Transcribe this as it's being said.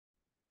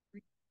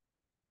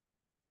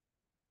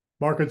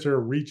Markets are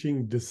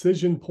reaching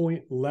decision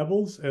point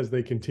levels as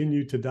they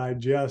continue to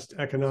digest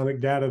economic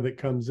data that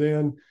comes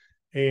in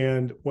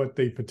and what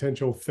the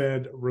potential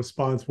Fed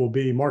response will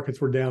be.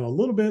 Markets were down a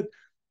little bit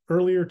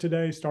earlier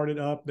today, started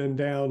up, then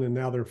down, and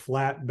now they're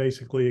flat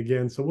basically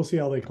again. So we'll see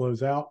how they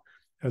close out.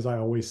 As I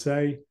always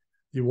say,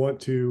 you want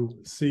to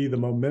see the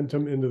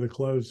momentum into the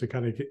close to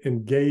kind of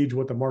engage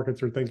what the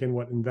markets are thinking,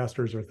 what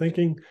investors are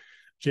thinking.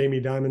 Jamie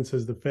Dimon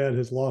says the Fed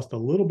has lost a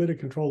little bit of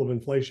control of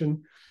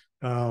inflation.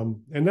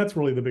 And that's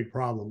really the big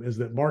problem, is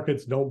that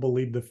markets don't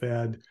believe the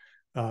Fed.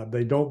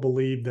 They don't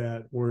believe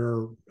that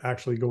we're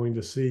actually going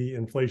to see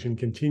inflation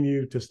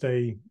continue to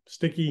stay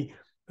sticky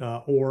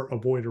or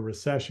avoid a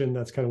recession.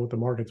 That's kind of what the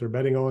markets are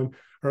betting on,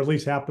 or at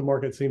least half the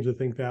market seems to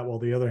think that, while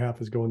the other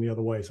half is going the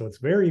other way. So it's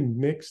very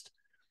mixed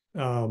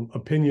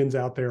opinions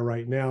out there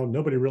right now.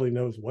 Nobody really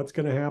knows what's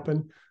going to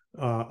happen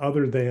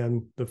other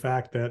than the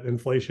fact that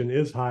inflation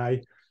is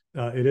high.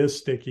 It is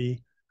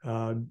sticky.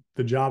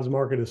 The jobs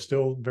market is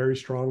still very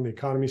strong. The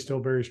economy is still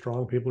very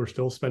strong. People are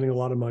still spending a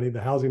lot of money.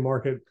 The housing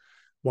market,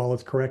 while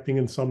it's correcting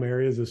in some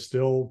areas, is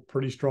still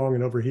pretty strong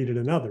and overheated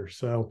in others.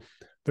 So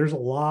there's a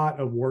lot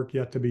of work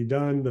yet to be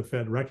done. The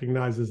Fed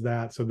recognizes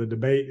that. So the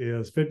debate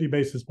is 50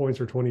 basis points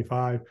or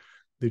 25.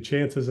 The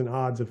chances and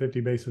odds of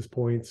 50 basis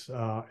points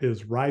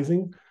is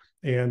rising.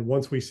 And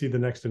once we see the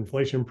next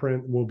inflation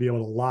print, we'll be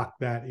able to lock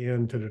that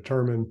in to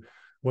determine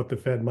what the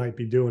Fed might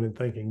be doing and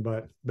thinking.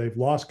 But they've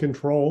lost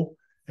control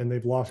and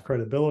they've lost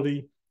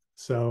credibility.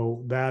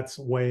 So that's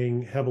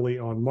weighing heavily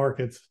on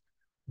markets.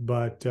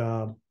 But,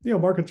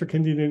 markets are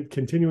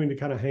continuing to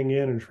kind of hang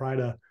in and try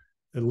to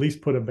at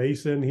least put a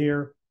base in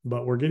here.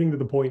 But we're getting to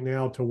the point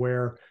now to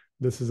where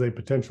this is a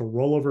potential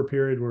rollover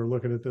period. We're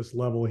looking at this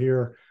level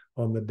here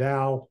on the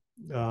Dow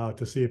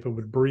to see if it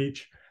would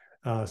breach.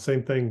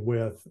 Same thing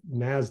with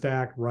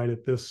NASDAQ right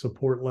at this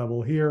support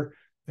level here.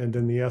 And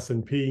then the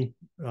S&P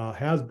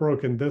has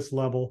broken this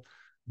level,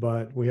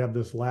 but we have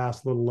this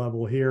last little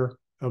level here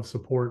of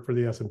support for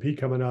the S&P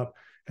coming up.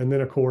 And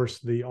then, of course,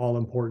 the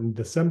all-important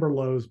December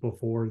lows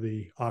before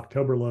the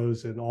October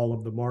lows in all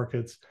of the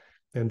markets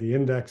and the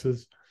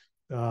indexes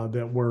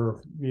that we're,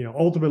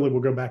 ultimately we'll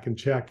go back and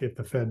check if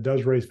the Fed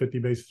does raise 50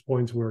 basis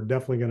points. We're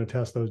definitely going to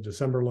test those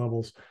December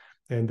levels.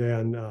 And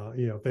then,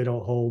 if they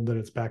don't hold, then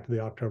it's back to the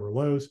October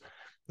lows.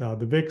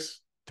 The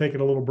VIX taking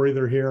a little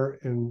breather here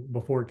and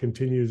before it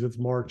continues its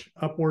march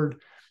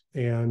upward.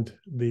 And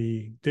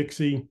the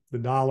Dixie, the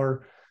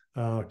dollar,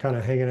 kind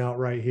of hanging out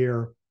right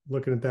here,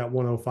 looking at that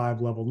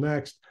 105 level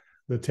next.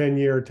 The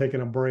 10-year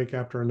taking a break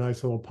after a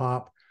nice little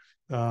pop,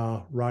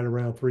 right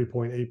around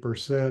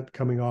 3.8%,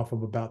 coming off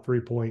of about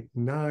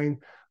 3.9.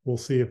 We'll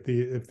see if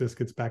this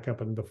gets back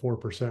up into the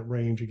 4%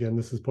 range. Again,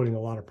 this is putting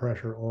a lot of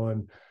pressure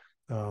on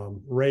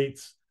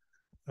rates.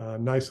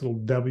 Nice little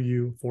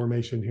W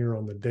formation here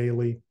on the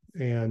daily.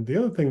 And the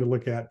other thing to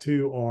look at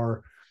too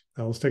are,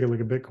 let's take a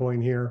look at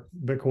Bitcoin here.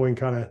 Bitcoin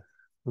kind of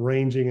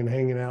ranging and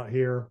hanging out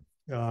here.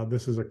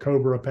 This is a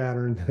Cobra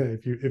pattern,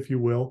 if you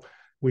will.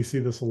 We see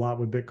this a lot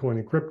with Bitcoin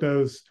and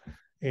cryptos.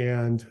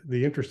 And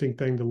the interesting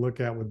thing to look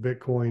at with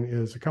Bitcoin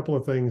is a couple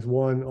of things.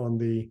 One, on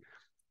the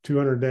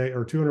 200-day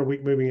or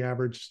 200-week moving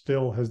average,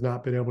 still has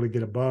not been able to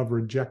get above,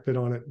 rejected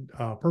on it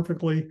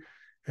perfectly.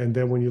 And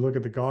then when you look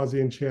at the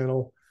Gaussian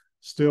channel,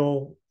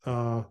 still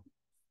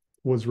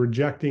was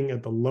rejecting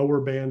at the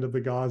lower band of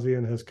the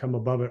Gaussian, has come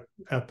above it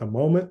at the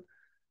moment.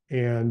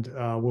 And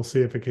we'll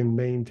see if it can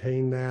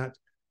maintain that,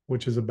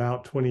 which is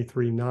about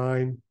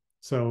 23.9.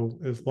 So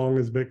as long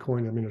as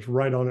Bitcoin, it's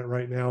right on it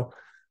right now.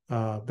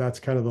 That's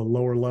kind of the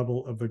lower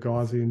level of the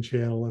Gaussian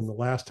channel. And the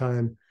last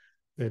time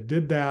it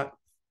did that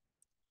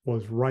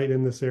was right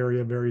in this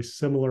area, very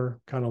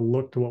similar kind of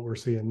look to what we're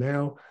seeing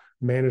now,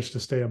 managed to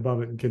stay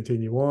above it and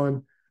continue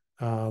on.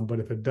 But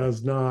if it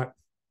does not,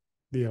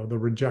 the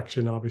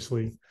rejection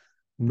obviously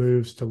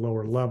moves to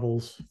lower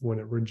levels when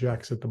it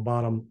rejects at the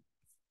bottom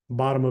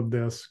of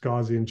this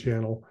Gaussian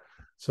channel.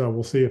 So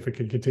we'll see if it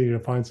can continue to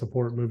find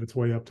support, move its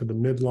way up to the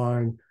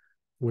midline,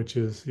 which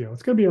is,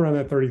 it's going to be around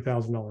that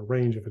 $30,000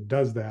 range if it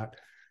does that.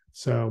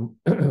 So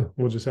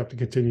we'll just have to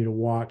continue to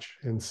watch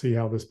and see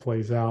how this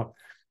plays out.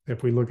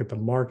 If we look at the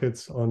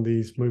markets on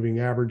these moving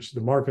average,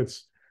 the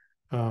markets,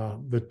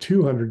 the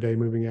 200-day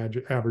moving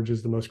average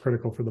is the most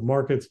critical for the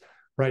markets.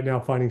 Right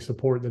now, finding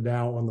support in the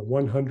Dow on the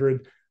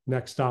 100.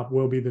 Next stop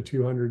will be the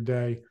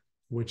 200-day,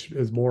 which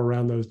is more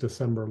around those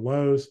December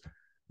lows.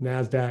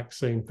 NASDAQ,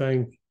 same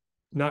thing.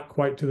 Not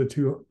quite to the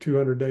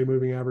 200-day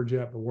moving average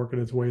yet, but working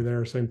its way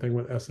there. Same thing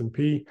with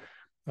S&P.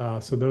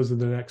 So those are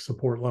the next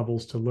support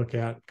levels to look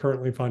at.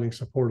 Currently finding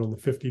support on the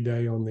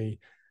 50-day on the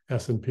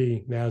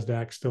S&P.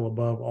 NASDAQ still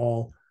above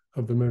all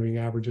of the moving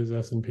averages.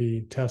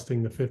 S&P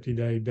testing the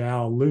 50-day.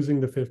 Dow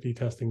losing the 50,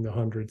 testing the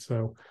 100.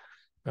 So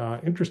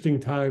interesting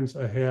times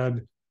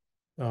ahead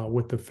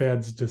with the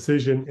Fed's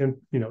decision and,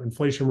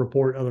 inflation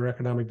report, other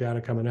economic data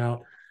coming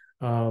out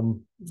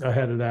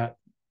ahead of that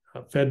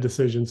Fed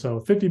decision.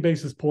 So 50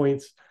 basis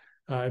points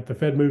If the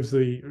Fed moves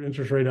the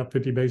interest rate up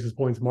 50 basis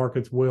points,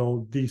 markets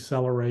will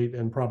decelerate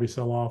and probably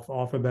sell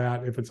off of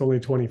that. If it's only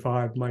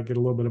 25, might get a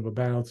little bit of a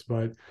bounce,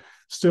 but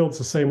still it's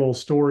the same old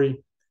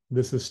story.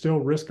 This is still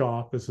risk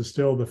off. This is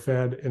still the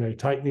Fed in a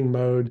tightening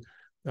mode,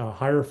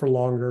 higher for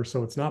longer.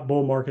 So it's not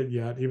bull market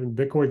yet. Even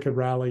Bitcoin could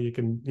rally. It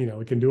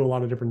can do a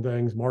lot of different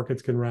things.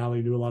 Markets can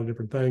rally, do a lot of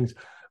different things,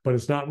 but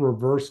it's not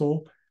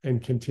reversal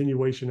and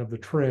continuation of the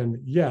trend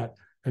yet,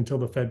 until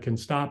the Fed can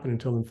stop and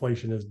until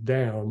inflation is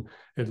down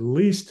at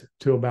least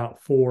to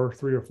about 3 or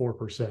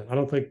 4%. I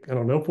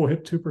don't know if we'll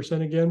hit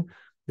 2% again.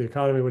 The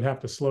economy would have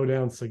to slow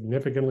down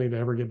significantly to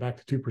ever get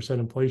back to 2%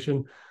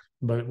 inflation,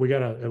 but we got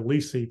to at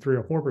least see 3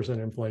 or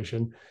 4%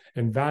 inflation,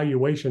 and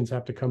valuations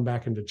have to come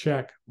back into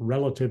check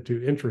relative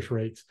to interest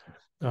rates,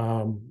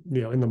 in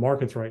the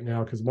markets right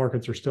now, because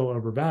markets are still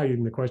overvalued.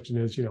 And the question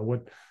is,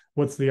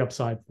 what's the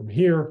upside from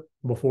here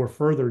before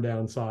further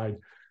downside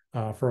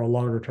for a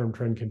longer term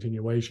trend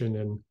continuation.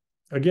 And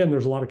again,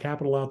 there's a lot of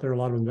capital out there, a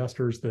lot of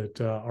investors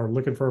that are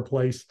looking for a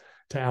place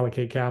to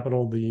allocate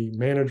capital. The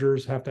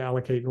managers have to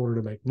allocate in order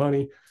to make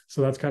money.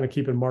 So that's kind of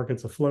keeping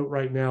markets afloat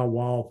right now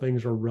while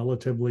things are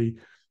relatively,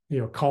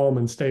 calm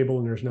and stable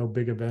and there's no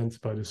big events.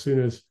 But as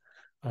soon as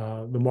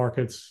the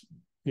markets,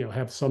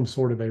 have some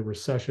sort of a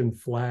recession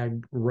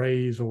flag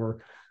raise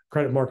or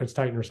credit markets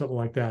tighten or something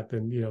like that,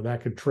 then,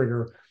 that could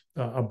trigger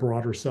a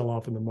broader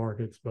sell-off in the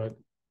markets. But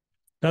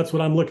that's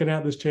what I'm looking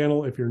at. This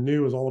channel, if you're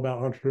new, is all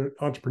about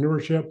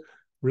entrepreneurship,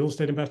 real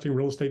estate investing,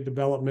 real estate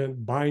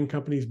development, buying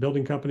companies,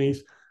 building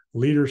companies,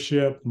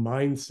 leadership,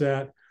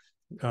 mindset,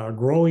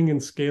 growing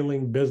and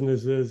scaling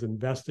businesses,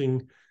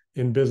 investing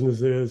in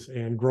businesses,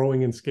 and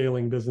growing and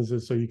scaling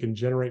businesses so you can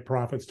generate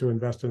profits to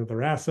invest in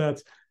other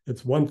assets.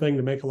 It's one thing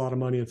to make a lot of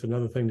money. It's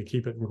another thing to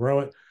keep it and grow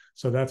it.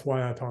 So that's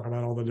why I talk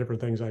about all the different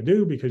things I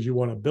do, because you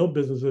want to build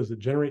businesses that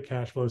generate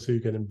cash flow so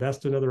you can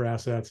invest in other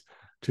assets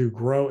to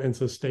grow and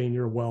sustain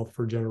your wealth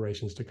for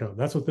generations to come.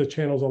 That's what this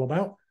channel is all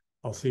about.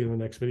 I'll see you in the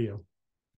next video.